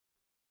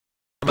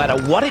No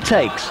matter what it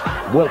takes,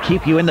 we'll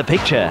keep you in the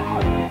picture.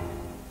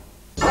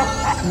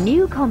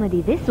 New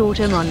comedy this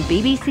autumn on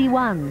BBC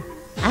One.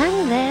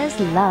 And there's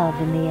love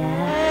in the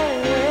air.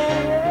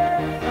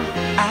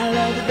 I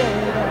love the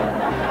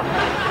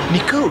baby.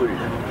 Nicole.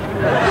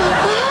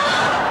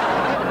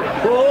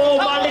 Oh,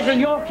 my little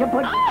Yorkshire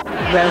pudding.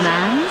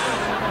 Romance.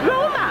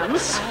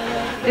 Romance?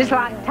 It's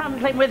like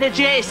tumbling with a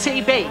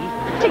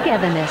JCB.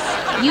 Togetherness.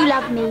 You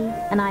love me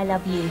and I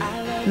love you.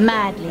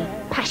 Madly,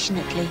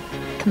 passionately,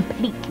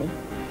 completely.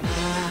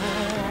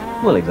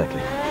 Well,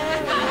 exactly.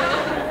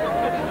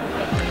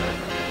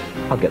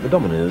 I'll get the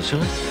dominoes, shall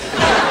I?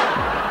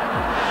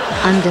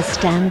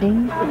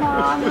 Understanding. Come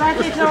on, let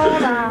it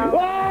all out.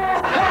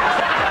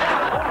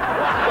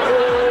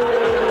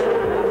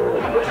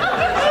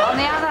 On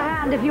the other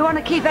hand, if you want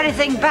to keep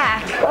anything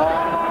back...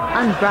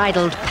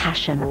 Unbridled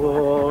passion.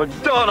 Oh,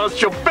 Donna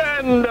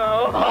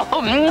stupendo!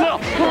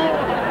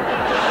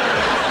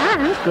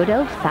 And good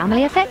old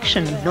family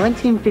affection.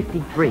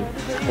 1953,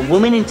 a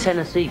woman in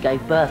Tennessee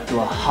gave birth to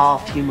a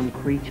half-human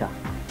creature.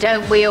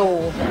 Don't we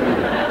all?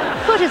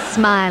 Put a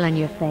smile on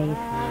your face.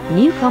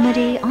 New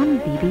comedy on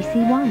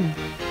BBC One.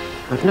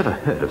 I've never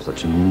heard of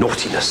such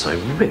naughtiness, I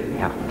really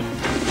haven't.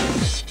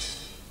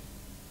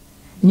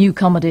 New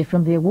comedy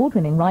from the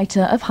award-winning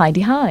writer of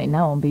Heidi High,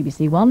 now on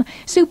BBC One.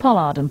 Sue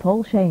Pollard and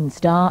Paul Shane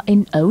star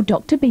in Oh,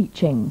 Dr.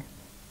 Beeching.